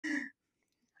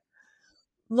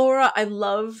Laura, I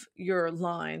love your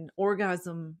line.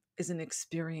 Orgasm is an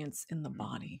experience in the Mhm.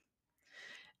 body.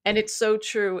 And it's so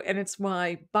true. And it's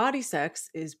why body sex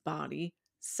is body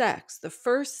sex. The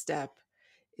first step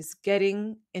is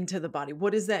getting into the body.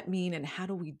 What does that mean and how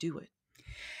do we do it?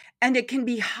 And it can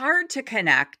be hard to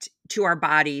connect to our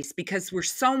bodies because we're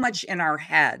so much in our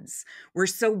heads. We're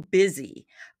so busy,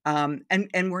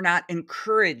 and we're not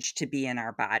encouraged to be in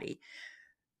our body.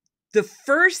 The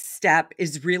first step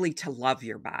is really to love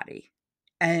your body,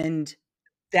 and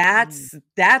Mm.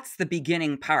 that's the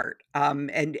beginning part.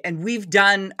 And we've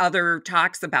done other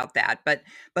talks about that, but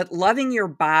loving your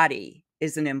body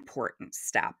is an important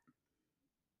step.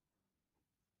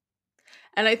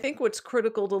 And I think what's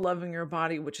critical to loving your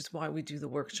body, which is why we do the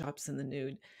workshops in the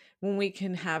nude, when we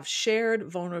can have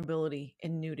shared vulnerability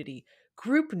and nudity,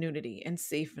 group nudity in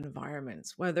safe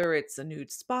environments, whether it's a nude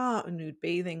spa, a nude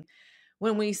bathing,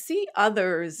 when we see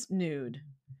others nude,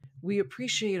 we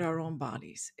appreciate our own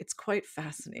bodies. It's quite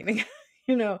fascinating.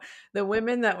 you know, the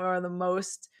women that were the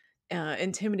most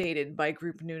intimidated by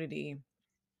group nudity,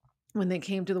 when they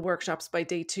came to the workshops by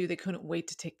day two, they couldn't wait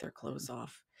to take their clothes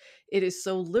off. It is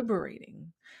so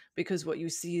liberating because what you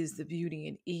see is the beauty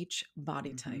in each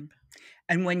body Mhm. type.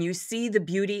 And when you see the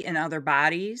beauty in other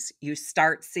bodies, you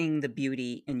start seeing the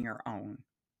beauty in your own.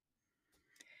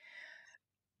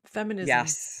 Feminism.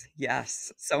 Yes,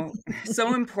 yes. So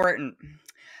so important.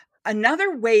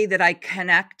 Another way that I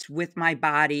connect with my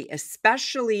body,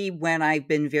 especially when I've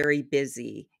been very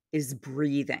busy, is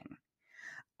breathing.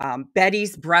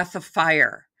 Betty's breath of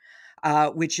fire,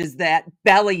 which is that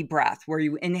belly breath where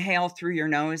you inhale through your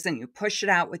nose and you push it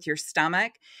out with your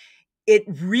stomach. It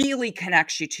really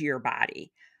connects you to your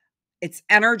body. It's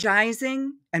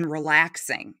energizing and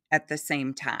relaxing at the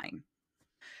same time.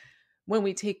 When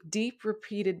we take deep,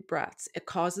 repeated breaths, it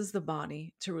causes the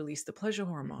body to release the pleasure Mhm.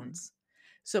 hormones.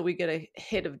 So we get a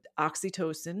hit of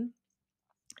oxytocin,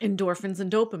 endorphins,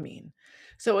 and dopamine.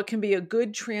 So it can be a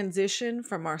good transition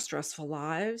from our stressful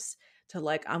lives to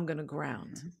like, I'm going to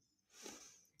ground, Mhm.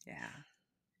 Yeah.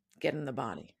 get in the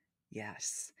body.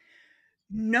 Yes.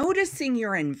 Noticing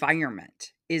your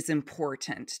environment is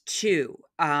important too.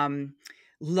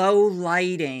 Low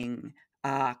lighting,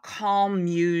 calm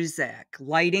music,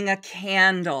 lighting a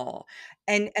candle,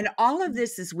 and all of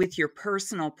this is with your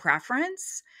personal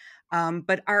preference.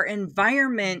 But our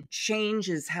environment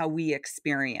changes how we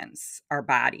experience our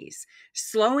bodies.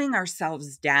 Slowing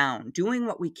ourselves down, doing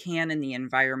what we can in the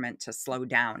environment to slow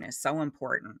down is so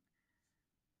important.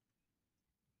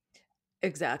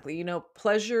 Exactly.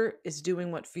 Pleasure is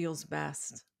doing what feels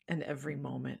best in every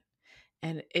moment.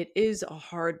 And it is a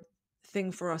hard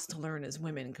thing for us to learn as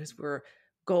women because we're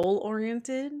goal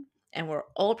oriented and we're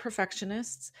all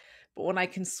perfectionists. But when I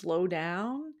can slow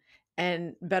down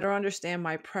and better understand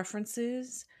my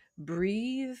preferences,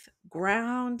 breathe,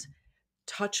 ground,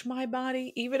 touch my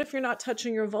body, even if you're not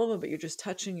touching your vulva, but you're just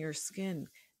touching your skin,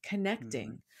 Mhm.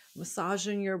 connecting,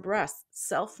 massaging your breasts,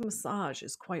 self massage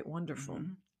is quite wonderful.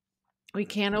 Mhm. We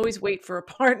can't always wait for a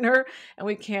partner and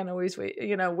we can't always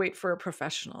wait for a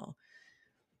professional.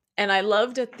 And I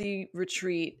loved at the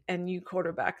retreat, and you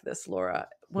quarterback this, Laura,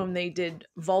 when they did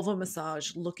vulva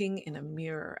massage looking in a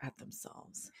mirror at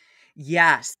themselves.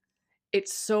 Yes.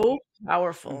 It's so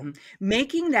powerful. Mhm.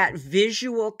 Making that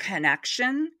visual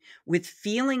connection with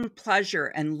feeling pleasure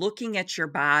and looking at your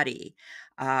body,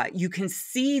 you can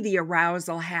see the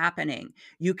arousal happening.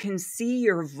 You can see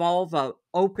your vulva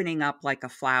opening up like a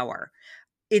flower.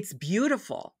 It's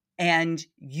beautiful, and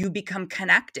you become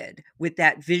connected with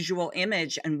that visual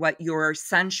image and what you're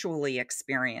sensually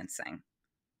experiencing.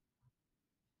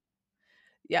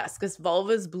 Yes, because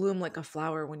vulvas bloom like a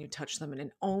flower when you touch them, and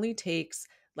it only takes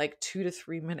like 2 to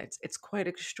 3 minutes. It's quite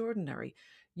extraordinary.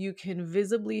 You can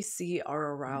visibly see our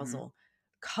Mhm. arousal,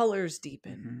 colors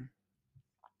deepen, Mhm.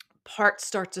 parts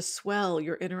start to swell,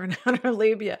 your inner and outer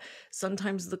labia.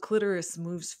 Sometimes the clitoris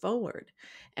moves forward.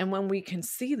 And when we can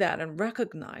see that and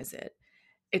recognize it,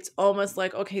 it's almost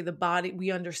like, okay, the body,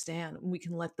 we understand, and we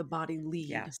can let the body lead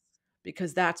Yes.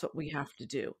 because that's what we have to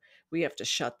do. We have to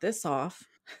shut this off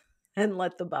and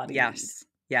let the body lead. Yes.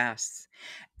 Yes.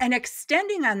 And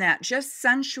extending on that, just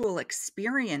sensual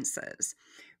experiences.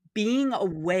 Being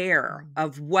aware Mm.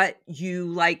 of what you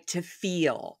like to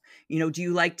feel. Do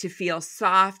you like to feel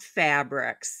soft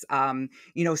fabrics?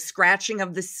 Scratching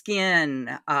of the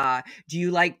skin? Do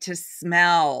you like to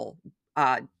smell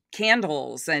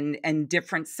candles and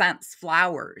different scents,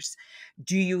 flowers?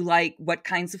 Do you like what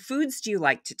kinds of foods do you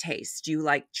like to taste? Do you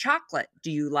like chocolate?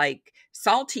 Do you like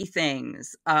salty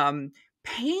things?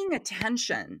 Paying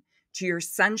attention to your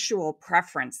sensual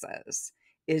preferences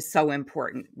is so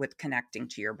important with connecting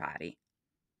to your body.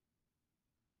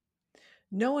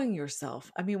 Knowing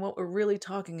yourself. I mean, what we're really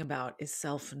talking about is Yes.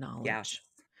 self-knowledge.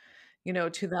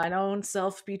 To thine own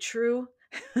self be true.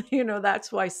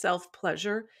 That's why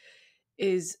self-pleasure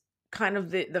is kind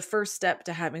of the first step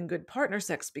to having good partner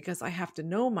sex, because I have to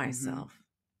know Mhm. myself.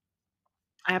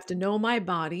 I have to know my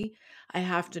body. I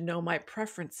have to know my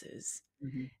preferences.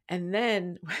 Mhm. And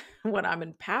then when I'm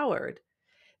empowered,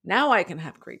 now I can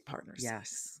have great partner sex.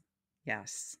 Yes.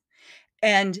 Yes.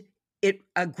 And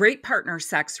a great partner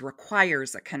sex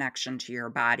requires a connection to your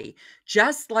body,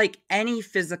 just like any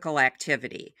physical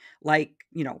activity, like,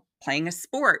 playing a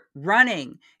sport,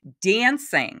 running,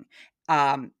 dancing,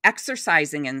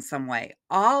 exercising in some way.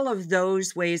 All of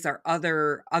those ways are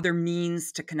other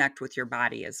means to connect with your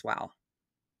body as well.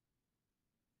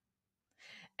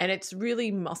 And it's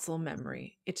really muscle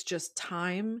memory. It's just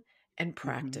time and Mhm.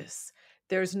 practice.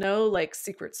 There's no like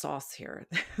secret sauce here.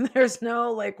 There's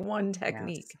no like one Yes.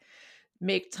 technique.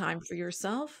 Make time for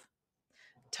yourself,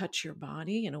 touch your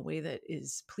body in a way that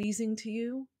is pleasing to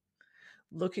you.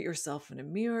 Look at yourself in a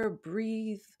mirror,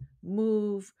 breathe,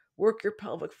 move, work your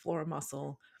pelvic floor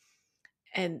muscle,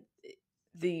 and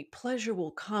the pleasure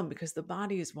will come because the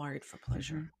body is wired for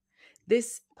pleasure. Mhm.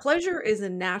 This pleasure is a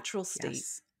natural state.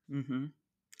 Yes. Mhm.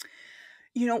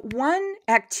 One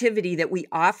activity that we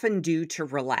often do to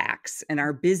relax in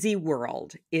our busy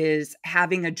world is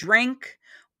having a drink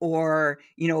or,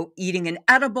 eating an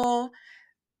edible.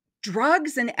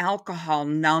 Drugs and alcohol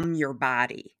numb your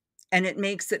body, and it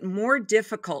makes it more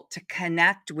difficult to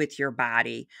connect with your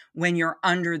body when you're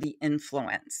under the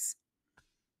influence.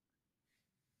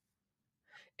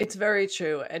 It's very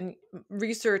true. And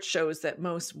research shows that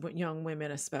most young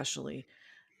women, especially,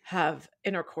 have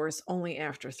intercourse only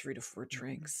after 3 to 4 Mhm.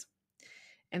 drinks.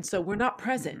 And so we're not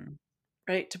present, Mhm.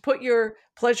 right? To put your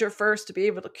pleasure first, to be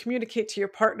able to communicate to your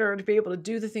partner, to be able to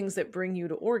do the things that bring you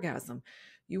to orgasm,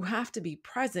 you have to be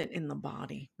present in the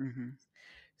body. Mhm.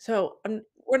 So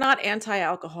we're not anti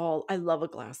alcohol. I love a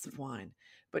glass of wine,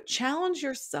 but challenge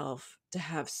yourself to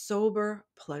have sober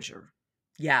pleasure.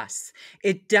 Yes,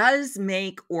 it does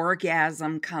make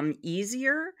orgasm come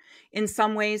easier in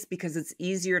some ways because it's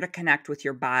easier to connect with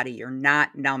your body. You're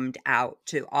not numbed out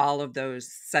to all of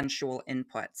those sensual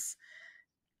inputs.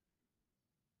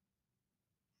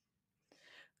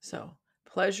 So,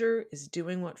 pleasure is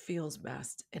doing what feels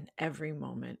best in every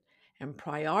moment, and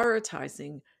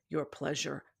prioritizing your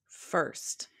pleasure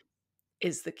first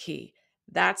is the key.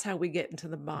 That's how we get into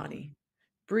the body. Mhm.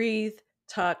 Breathe,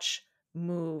 touch,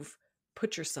 move,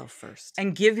 put yourself first.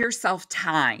 And give yourself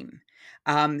time.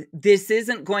 This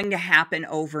isn't going to happen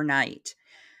overnight.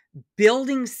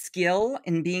 Building skill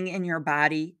and being in your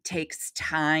body takes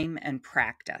time and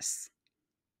practice.